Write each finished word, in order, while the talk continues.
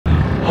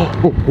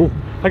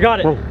I got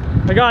it. Bro.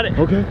 I got it.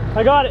 Okay.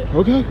 I got it.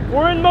 Okay.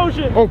 We're in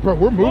motion. Oh, bro,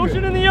 we're moving.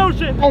 Motion in the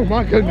ocean. Oh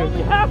my goodness.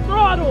 Only half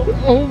throttle.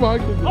 Oh my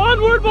goodness.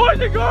 Onward, boys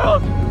and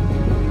girls.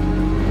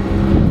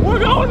 We're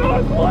going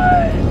on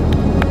plane.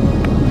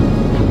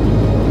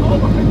 Oh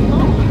my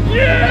God.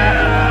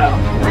 Yeah!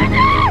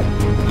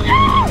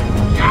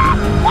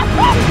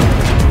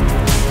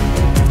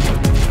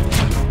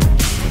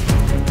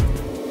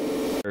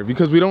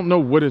 Because we don't know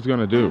what it's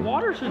gonna do.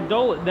 Water should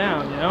dull it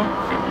down, you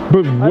know?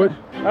 But what?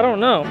 I don't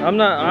know.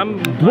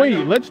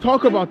 Wait, let's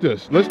talk about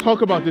this. Let's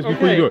talk about this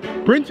before you do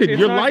it. Brenton,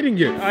 you're lighting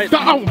it.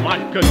 Stop. Oh my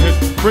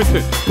goodness.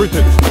 Brenton.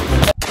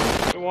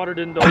 The water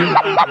didn't dull it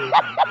down.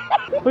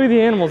 Look at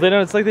the animals.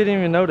 It's like they didn't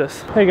even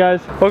notice. Hey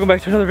guys, welcome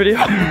back to another video.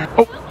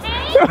 Oh.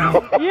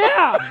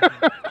 Yeah!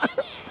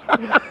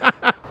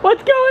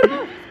 What's going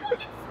on?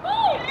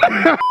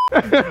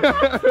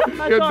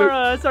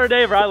 That's our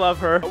neighbor. I love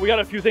her. We got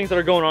a few things that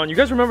are going on. You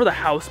guys remember the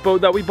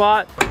houseboat that we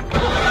bought?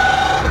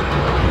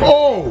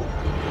 Oh!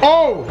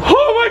 Oh!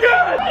 Oh my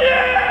God!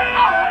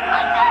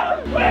 Yeah!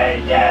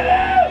 We did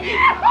it!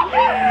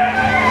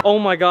 Yeah! Oh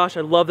my gosh,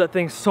 I love that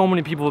thing. So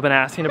many people have been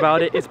asking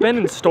about it. It's been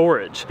in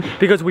storage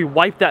because we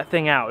wiped that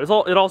thing out. It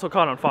also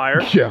caught on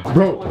fire. Yeah,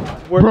 bro.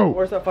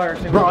 Where's that fire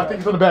extinguisher? Bro, I think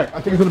it's on the back. I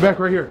think it's on the back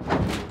right here.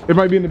 It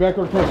might be in the back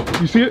or the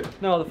front. You see it?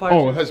 No, the fire.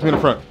 Oh, it has to be in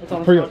the front. It's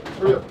on the front. front.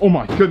 Hurry up. Oh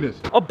my goodness.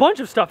 A bunch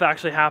of stuff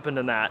actually happened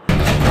in that.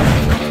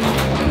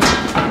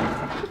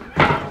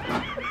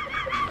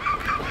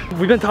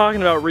 We've been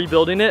talking about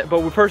rebuilding it,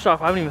 but first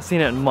off, I haven't even seen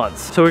it in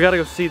months. So we gotta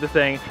go see the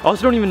thing. I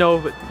also don't even know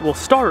if it will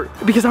start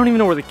because I don't even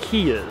know where the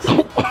key is.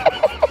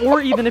 Or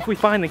even if we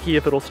find the key,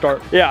 if it'll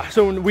start. Yeah,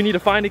 so we need to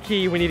find a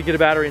key, we need to get a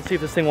battery and see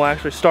if this thing will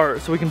actually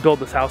start so we can build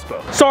this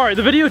houseboat. Sorry,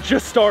 the video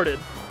just started.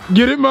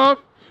 Get it, Mom.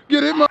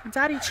 Get it, Mom.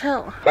 Daddy,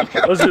 chill.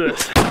 Let's do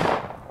this.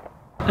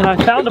 And I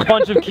found a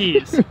bunch of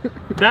keys.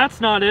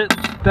 That's not it.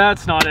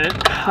 That's not it.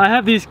 I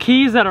have these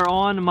keys that are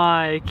on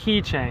my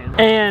keychain.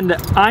 And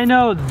I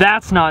know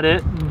that's not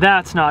it.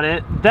 That's not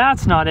it.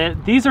 That's not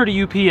it. These are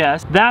to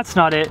UPS. That's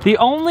not it. The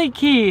only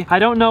key, I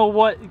don't know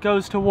what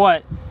goes to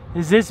what,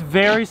 is this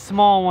very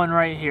small one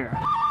right here.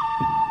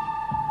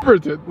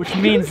 Which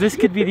means this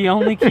could be the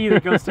only key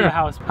that goes to the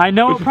house. I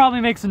know it probably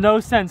makes no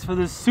sense for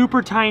this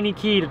super tiny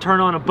key to turn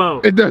on a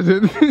boat. It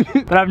doesn't.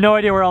 But I have no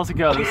idea where else it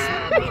goes.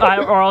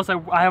 Or else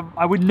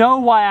I would know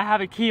why I have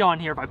a key on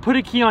here. If I put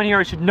a key on here,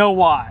 I should know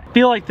why. I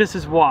feel like this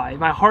is why.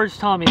 My heart's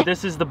telling me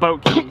this is the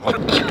boat key.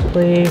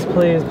 Please,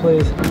 please,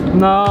 please.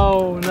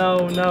 No,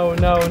 no, no,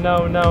 no,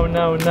 no, no,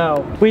 no,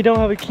 no. We don't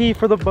have a key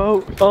for the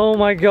boat. Oh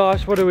my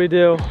gosh, what do? We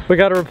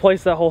gotta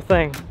replace that whole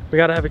thing. We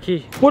gotta have a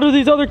key. What do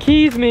these other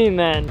keys mean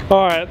then?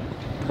 All right,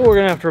 we're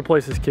gonna have to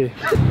replace this key.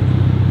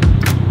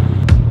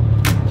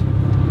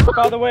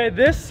 By the way,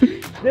 this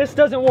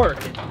doesn't work.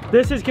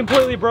 This is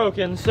completely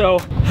broken, so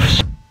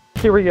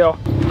here we go.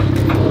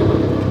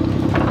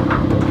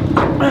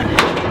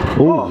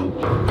 Ooh.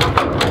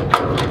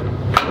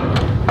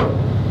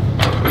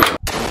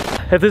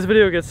 If this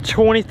video gets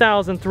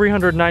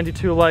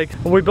 20,392 likes,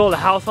 when we build a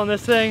house on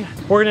this thing,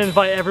 we're gonna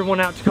invite everyone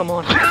out to come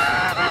on.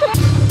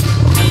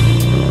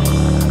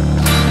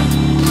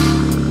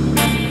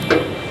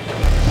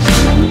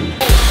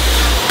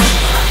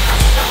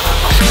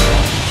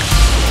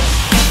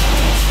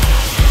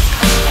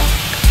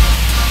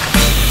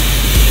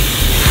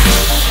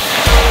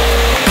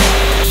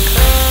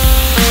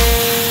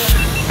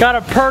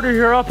 Gotta purdy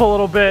her up a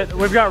little bit.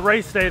 We've got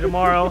race day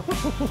tomorrow,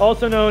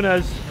 also known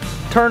as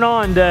turn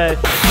on day.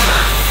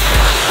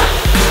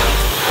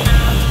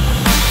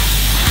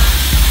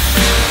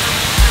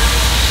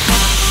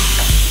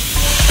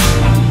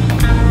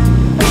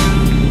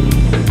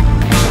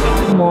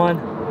 Come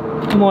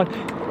on, come on.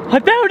 I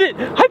found it!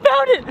 I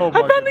found it! Oh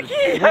I found the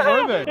key!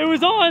 Where were they? It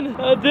was on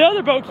the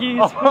other boat keys.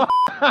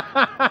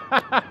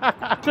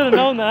 Should have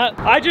known that.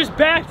 I just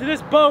backed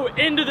this boat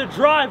into the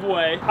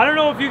driveway. I don't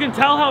know if you can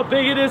tell how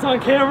big it is on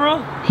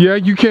camera. Yeah,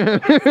 you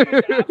can.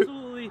 It's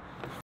absolutely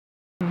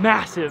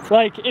massive.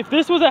 Like, if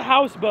this was a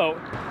houseboat,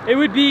 it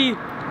would be...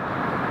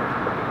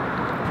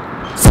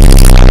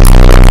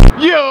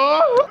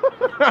 Yeah.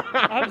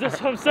 That's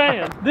what I'm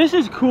saying. This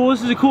is cool.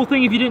 This is a cool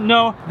thing if you didn't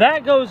know.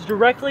 That goes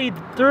directly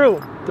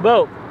through the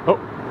boat. Oh,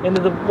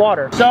 into the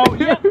water. So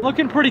yeah,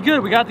 looking pretty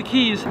good. We got the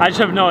keys. I just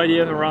have no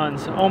idea if it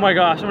runs. Oh my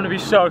gosh, I'm gonna be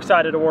so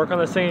excited to work on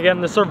this thing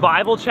again. The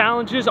survival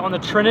challenges on the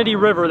Trinity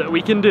River that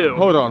we can do.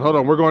 Hold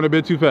on. We're going a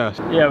bit too fast.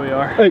 Yeah, we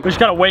are. Hey. We just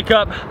gotta wake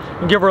up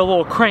and give her a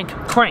little crank.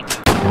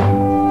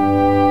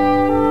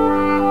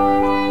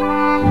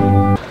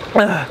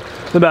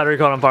 The battery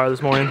caught on fire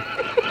this morning.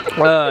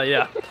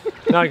 Yeah.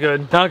 Not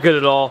good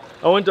at all.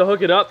 I went to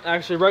hook it up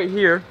actually right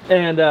here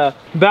and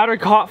battery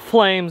caught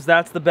flames.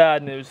 That's the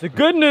bad news. The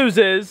good news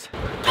is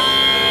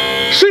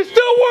she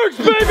still works,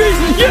 baby!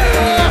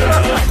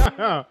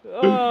 Yeah!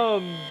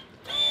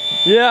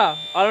 Yeah,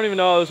 I don't even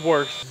know how this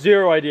works.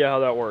 Zero idea how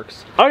that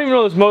works. I don't even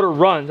know this motor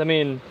runs. I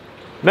mean,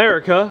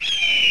 America.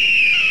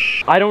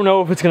 I don't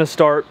know if it's gonna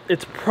start.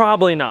 It's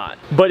probably not.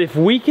 But if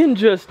we can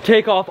just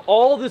take off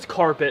all this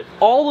carpet,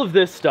 all of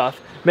this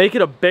stuff, make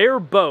it a bare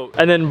boat,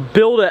 and then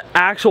build an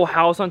actual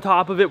house on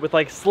top of it with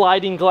like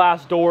sliding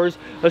glass doors,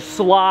 a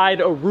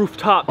slide, a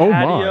rooftop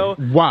patio.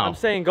 Wow. I'm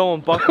saying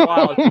going buck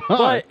wild,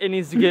 but it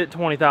needs to get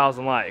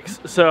 20,000 likes.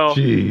 So,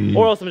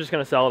 or else I'm just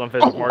gonna sell it on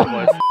Facebook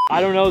Marketplace. I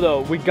don't know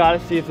though, we gotta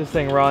see if this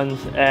thing runs,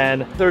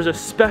 and there's a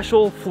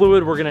special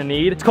fluid we're gonna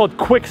need. It's called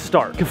Quick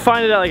Start. You can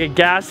find it at like a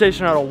gas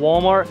station or at a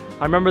Walmart.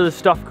 I remember this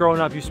stuff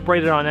growing up, you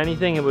sprayed it on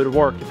anything, it would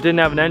work. If it didn't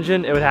have an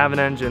engine, it would have an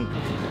engine.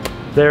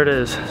 There it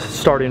is,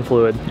 starting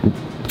fluid.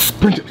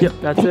 Yep,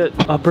 that's it.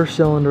 Upper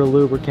cylinder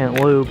lubricant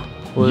lube.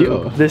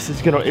 Yeah. This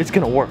is it's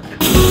gonna work.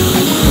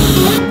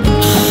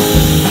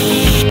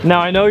 Now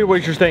I know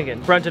what you're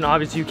thinking. Brenton,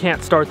 obviously you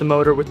can't start the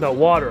motor with no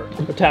water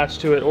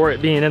attached to it or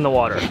it being in the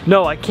water.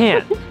 No, I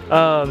can't.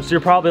 So you're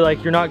probably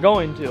like, you're not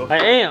going to. I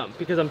am,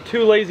 because I'm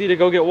too lazy to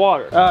go get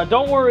water.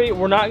 Don't worry,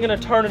 we're not gonna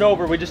turn it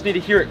over. We just need to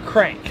hear it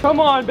crank. Come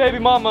on, baby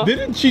mama.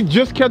 Didn't she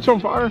just catch on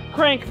fire?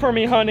 Crank for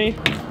me, honey.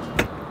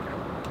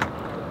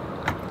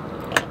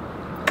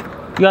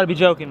 You gotta be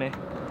joking me.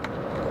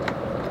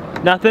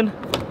 Nothing?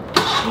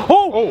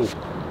 Oh!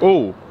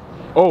 Oh,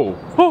 oh,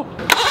 oh.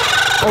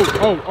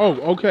 Oh,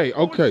 okay.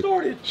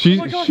 She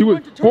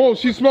was,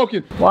 she's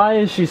smoking. Why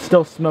is she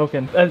still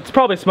smoking? It's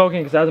probably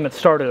smoking because it hasn't been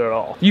started at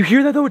all. You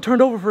hear that though? It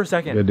turned over for a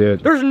second. It did.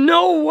 There's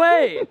no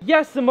way.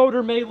 Yes, the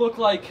motor may look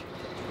like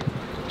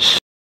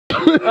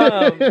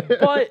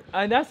but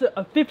and that's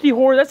a 50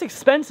 horse, that's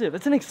expensive.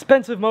 It's an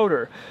expensive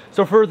motor.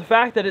 So for the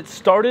fact that it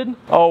started,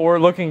 oh, we're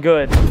looking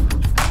good.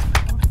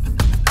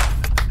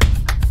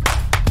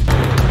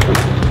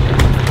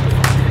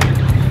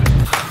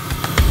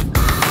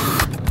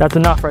 That's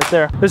enough right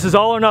there. This is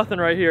all or nothing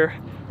right here.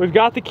 We've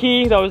got the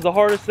key. That was the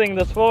hardest thing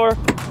thus far.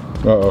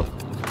 Uh-oh.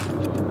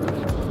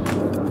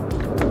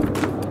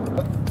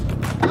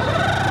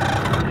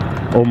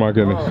 Oh my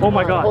goodness. Oh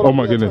my God. Oh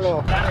my goodness.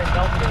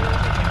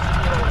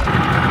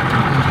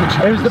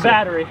 It was the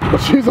battery.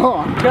 She's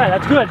on. Okay,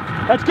 that's good.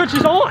 That's good,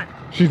 she's on.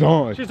 She's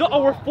on. She's on.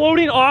 Oh, we're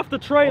floating off the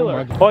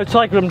trailer. Oh, it's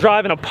like I'm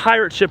driving a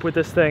pirate ship with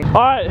this thing. All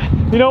right,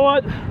 you know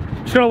what?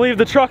 I'm just gonna leave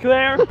the truck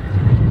there.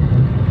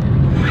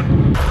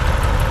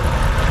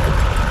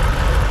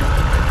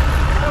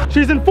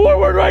 She's in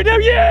forward right now,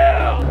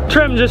 yeah!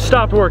 Trim just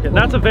stopped working.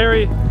 That's a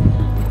very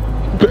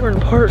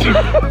important part.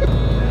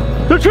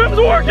 The trim's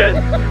working,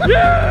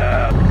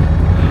 yeah!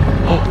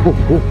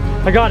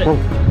 I got it,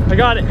 I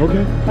got it.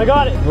 Okay. I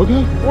got it.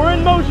 Okay. We're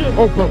in motion.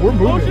 Oh, but we're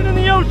moving. Motion in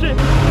the ocean.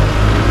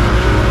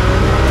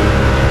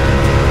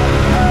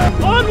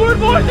 Onward,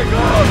 boys and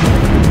girls!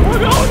 We're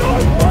going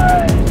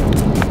northward!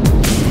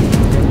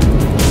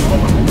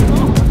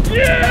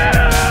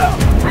 Yeah!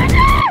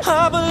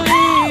 I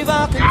believe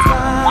I can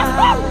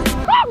fly.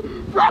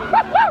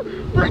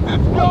 Bring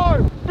this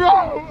car, bro!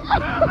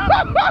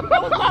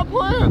 That was my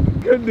plan.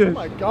 Goodness. Oh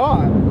my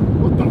God.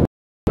 What the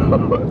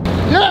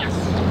Yes!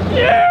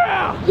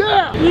 Yeah!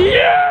 Yeah!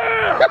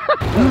 Yeah!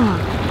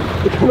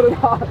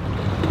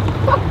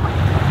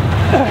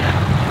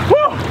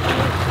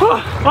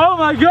 Oh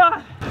my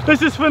God!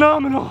 This is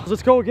phenomenal.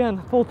 Let's go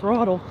again, full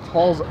throttle.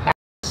 Hall's ass.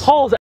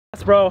 Hall's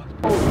ass, bro.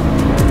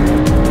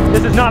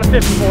 This is not a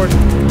 50 horse.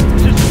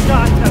 It's just a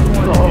guy step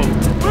one.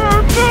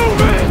 We're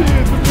moving!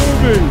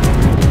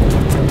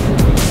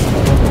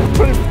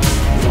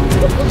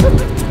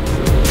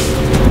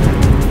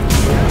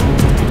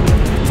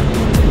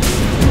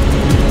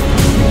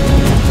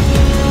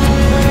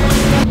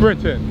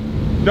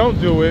 Brenton, don't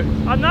do it.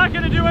 I'm not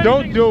gonna do anything.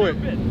 Don't do it.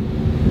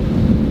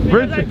 Because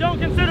Brenton. I don't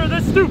consider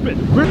this stupid.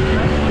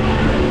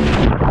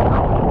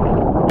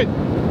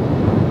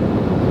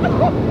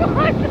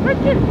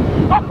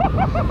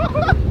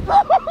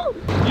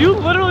 You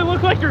literally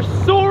look like you're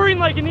soaring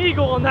like an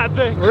eagle on that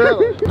thing.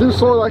 Really? Do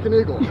soar like an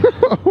eagle.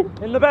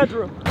 In the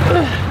bedroom.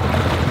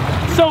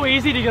 So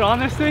easy to get on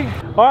this thing.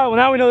 All right, well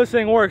now we know this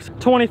thing works.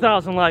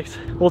 20,000 likes.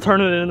 We'll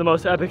turn it into the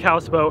most epic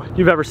houseboat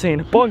you've ever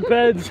seen. Bunk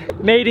beds,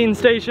 mating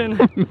station,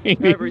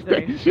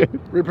 everything.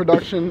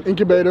 Reproduction,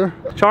 incubator.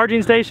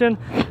 Charging station.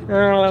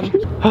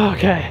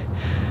 Okay,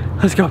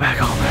 let's go back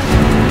home.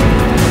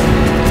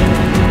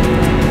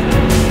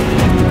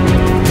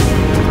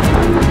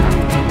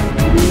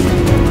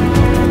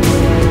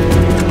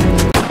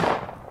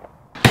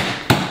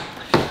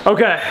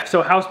 Okay,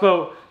 so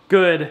houseboat,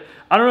 good.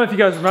 I don't know if you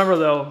guys remember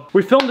though,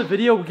 we filmed a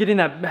video getting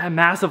that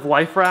massive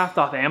life raft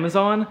off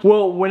Amazon.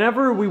 Well,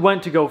 whenever we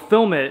went to go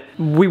film it,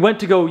 we went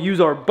to go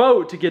use our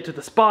boat to get to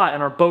the spot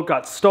and our boat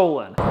got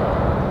stolen.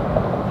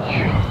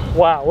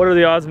 Wow, what are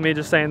the odds of me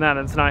just saying that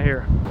and it's not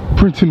here?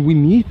 Brenton, we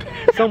need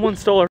that. Someone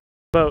stole our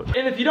boat.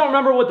 And if you don't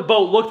remember what the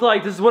boat looked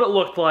like, this is what it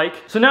looked like.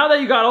 So now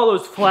that you got all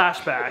those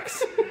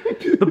flashbacks,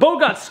 the boat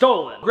got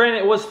stolen. Granted,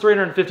 it was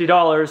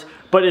 $350,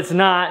 but it's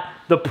not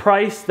the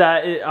price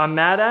that I'm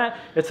mad at.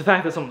 It's the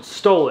fact that someone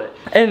stole it.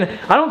 And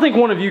I don't think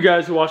one of you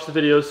guys who watched the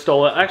videos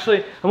stole it.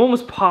 Actually, I'm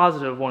almost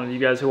positive one of you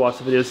guys who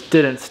watched the videos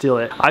didn't steal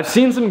it. I've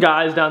seen some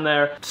guys down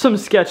there, some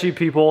sketchy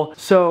people.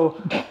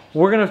 So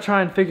we're gonna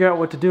try and figure out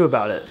what to do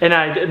about it. And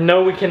I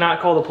know we cannot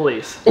call the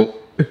police.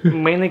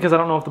 Mainly because I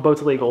don't know if the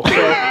boat's legal. So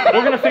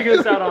we're gonna figure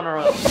this out on our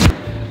own.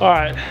 All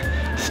right,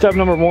 step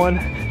number one,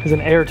 is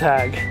an air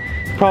tag.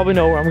 Probably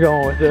know where I'm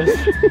going with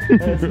this.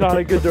 And it's not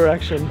a good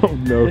direction. Oh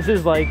no. This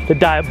is like the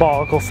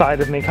diabolical side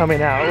of me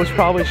coming out, which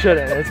probably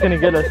shouldn't. It's gonna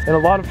get us in a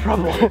lot of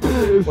trouble.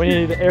 We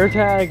need air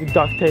tag,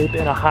 duct tape,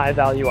 and a high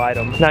value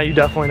item. Now you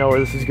definitely know where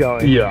this is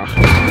going. Yeah.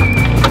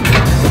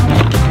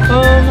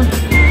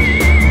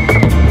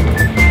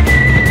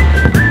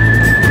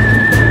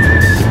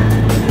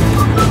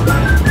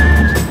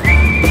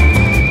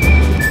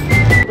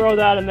 Throw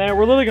that in there.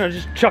 We're literally gonna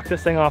just chuck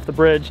this thing off the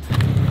bridge.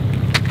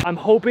 I'm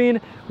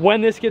hoping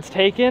when this gets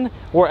taken,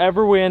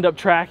 wherever we end up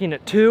tracking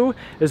it to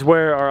is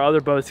where our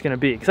other boat's gonna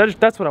be. Because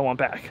that's what I want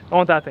back. I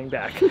want that thing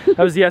back. That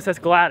was the SS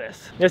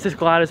Gladys. The SS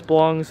Gladys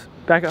belongs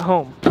back at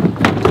home.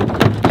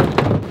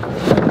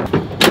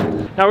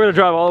 Now we're gonna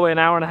drive all the way an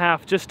hour and a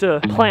half just to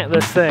plant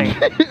this thing.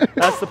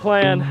 That's the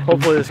plan.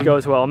 Hopefully this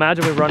goes well.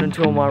 Imagine we run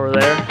into them while we're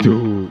there.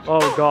 Dude.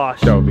 Oh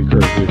gosh. That would be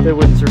crazy. They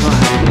wouldn't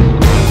survive.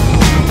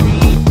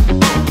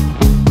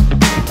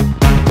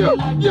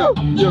 Yo,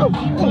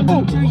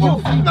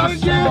 not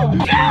again.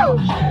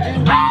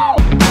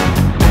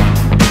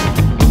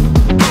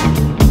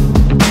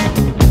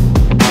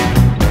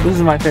 This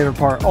is my favorite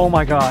part. Oh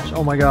my gosh,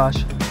 oh my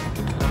gosh.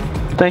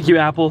 Thank you,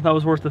 Apple. That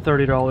was worth the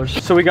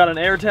 $30. So we got an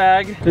air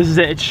tag. This is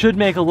it. It should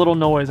make a little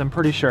noise, I'm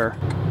pretty sure.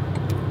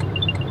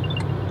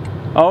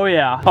 Oh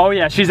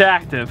yeah, she's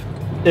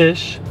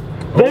active-ish.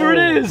 There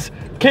it is!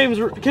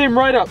 Came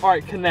right up. All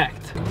right,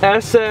 connect.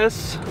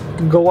 SS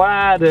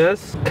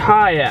Gladys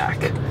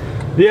Kayak.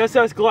 The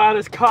SS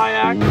Gladys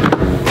Kayak.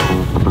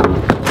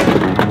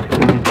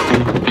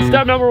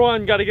 Step number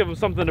one, gotta give them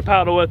something to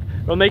paddle with.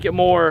 It'll make it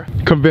more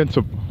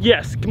convincing.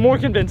 Yes, more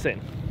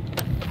convincing.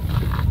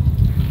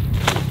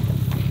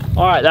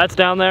 All right, that's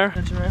down there.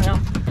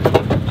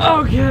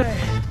 Okay.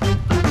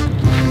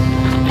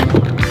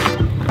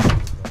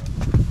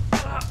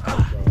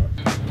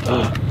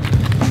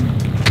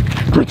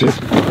 Bridget.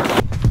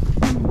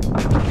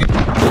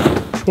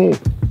 Oh.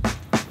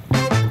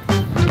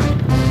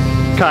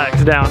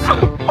 Kayak's down.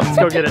 Let's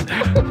go get it.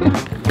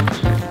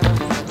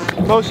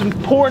 Most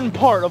important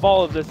part of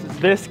all of this is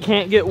this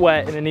can't get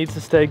wet and it needs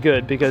to stay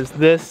good, because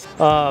this,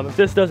 if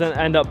this doesn't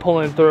end up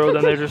pulling through,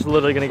 then they're just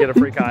literally gonna get a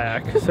free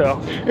kayak. So.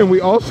 And we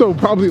also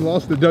probably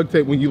lost the duct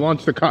tape when you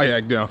launched the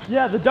kayak down.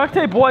 Yeah, the duct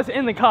tape was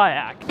in the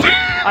kayak.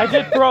 I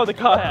did throw the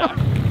kayak.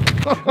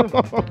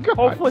 Oh, God.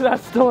 Hopefully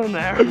that's still in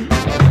there.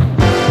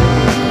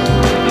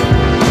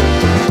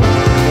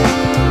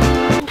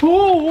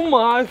 Oh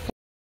my.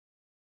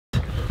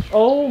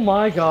 Oh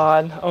my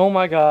god, oh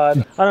my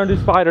god. I don't do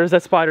spiders,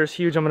 that spider's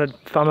huge. I'm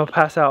gonna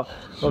pass out.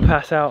 I'm gonna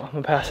pass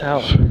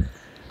out.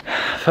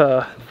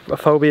 A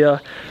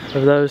phobia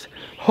of those.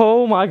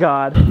 Oh my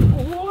god.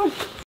 What?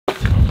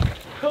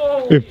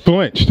 Oh. It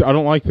flinched, I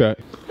don't like that.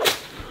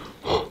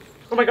 Oh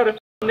my god, it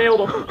nailed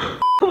him.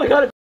 Oh my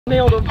god, it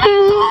nailed him.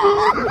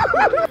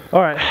 All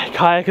right,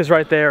 kayak is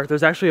right there.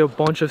 There's actually a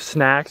bunch of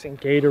snacks and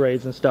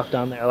Gatorades and stuff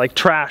down there, like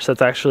trash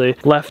that's actually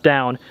left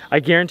down. I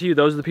guarantee you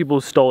those are the people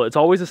who stole it. It's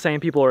always the same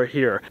people who are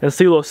here. And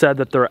CeeLo said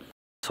that they're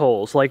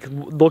assholes. Like,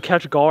 they'll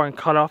catch gar and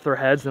cut off their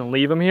heads and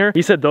leave them here.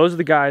 He said those are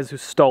the guys who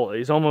stole it.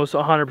 He's almost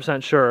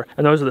 100% sure.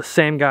 And those are the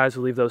same guys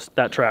who leave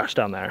that trash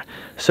down there.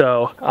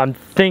 So I'm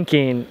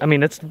thinking, I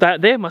mean, it's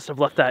that they must have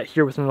left that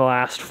here within the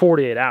last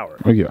 48 hours.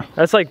 Oh yeah.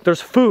 That's like,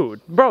 there's food.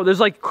 Bro, there's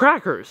like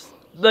crackers.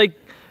 Like,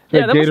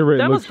 yeah, that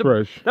Gatorade looks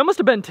fresh. That must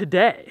have been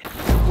today.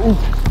 Ooh.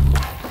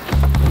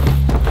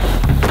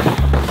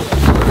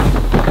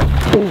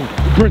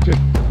 Oh, Brenton.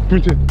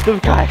 The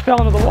guy fell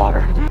into the water.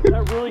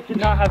 That really could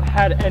not have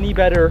had any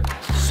better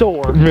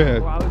soar.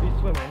 Man. Or I would be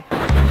swimming.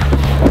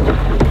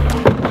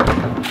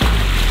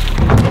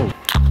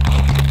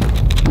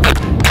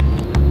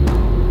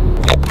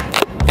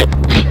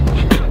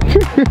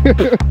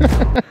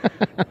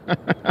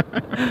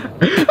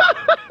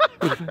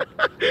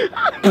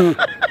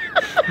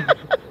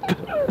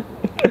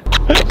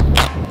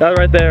 That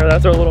right there,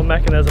 that's our little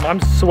mechanism. I'm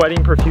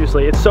sweating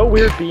profusely. It's so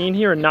weird being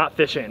here and not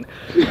fishing.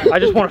 I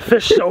just want to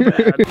fish so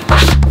bad.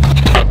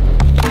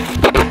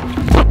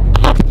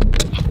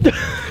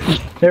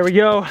 There we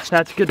go,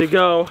 that's good to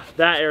go.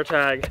 That air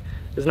tag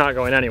is not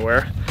going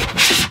anywhere.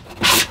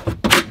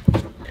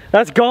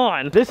 That's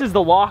gone. This is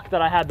the lock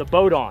that I had the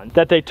boat on,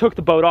 that they took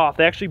the boat off.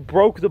 They actually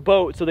broke the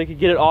boat so they could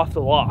get it off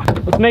the lock.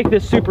 Let's make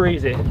this super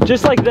easy.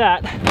 Just like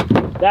that,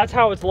 that's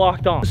how it's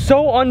locked on.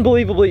 So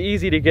unbelievably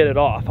easy to get it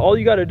off. All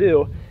you gotta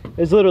do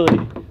is literally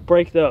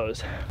break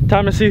those.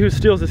 Time to see who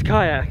steals this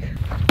kayak.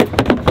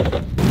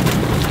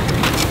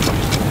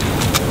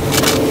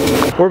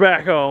 We're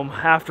back home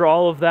after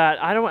all of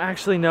that. I don't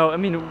actually know. I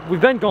mean, we've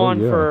been gone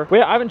for,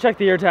 I haven't checked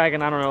the air tag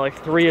in, I don't know, like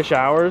 3-ish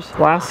hours.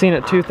 Last seen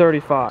at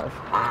 2:35.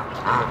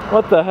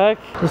 What the heck?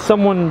 Did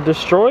someone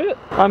destroy it?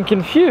 I'm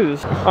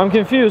confused.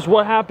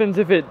 What happens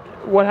if it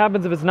what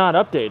happens if it's not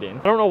updating?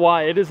 I don't know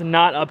why, it is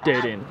not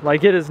updating.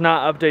 Like, it is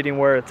not updating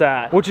where it's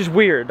at, which is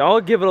weird.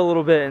 I'll give it a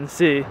little bit and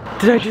see.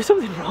 Did I do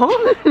something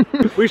wrong?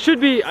 we should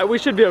be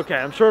okay.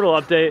 I'm sure it'll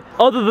update.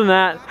 Other than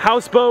that,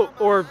 houseboat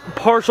or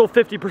partial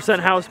 50%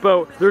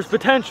 houseboat, there's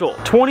potential.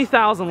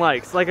 20,000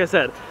 likes. Like I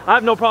said, I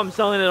have no problem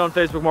selling it on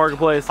Facebook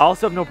Marketplace. I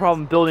also have no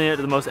problem building it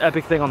to the most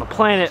epic thing on the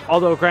planet.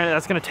 Although, granted,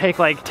 that's gonna take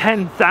like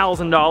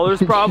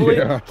 $10,000 probably,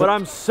 yeah. But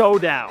I'm so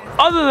down.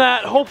 Other than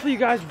that, hopefully you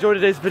guys enjoyed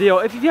today's video.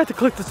 If you've yet to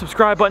click the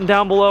subscribe button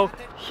down below,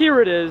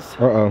 here it is.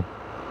 Uh-oh.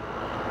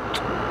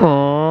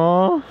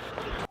 Aww.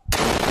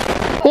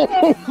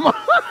 Oh my.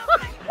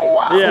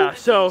 Wow. Yeah,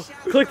 so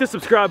click the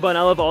subscribe button.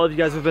 I love all of you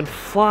guys who've been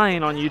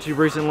flying on YouTube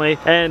recently,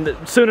 and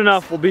soon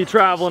enough we'll be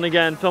traveling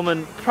again,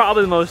 filming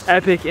probably the most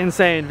epic,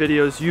 insane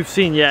videos you've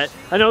seen yet.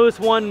 I know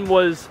this one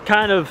was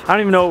kind of, I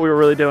don't even know what we were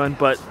really doing,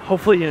 but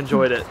hopefully you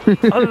enjoyed it.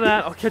 Other than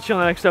that, I'll catch you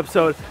on the next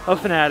episode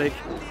of Finatic.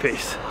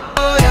 Peace.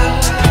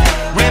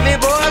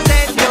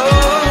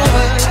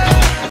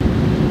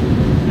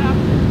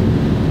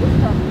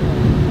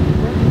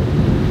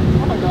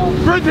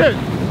 Bridget!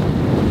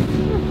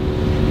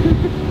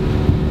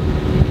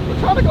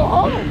 Trying to go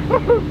home.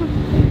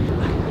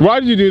 Why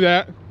did you do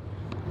that?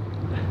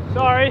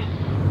 Sorry.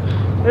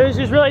 It was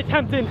just really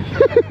tempting. It's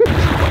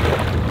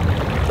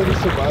like a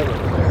survivor.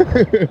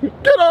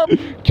 Get up!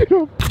 Get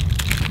up!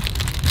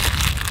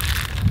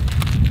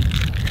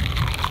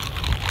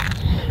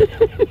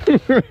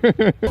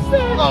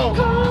 Oh,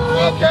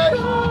 okay.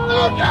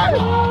 Okay.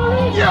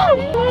 Yo!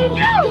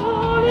 Yo!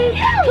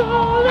 Yo!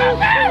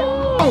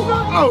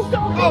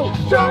 Oh,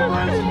 show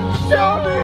me! Show me!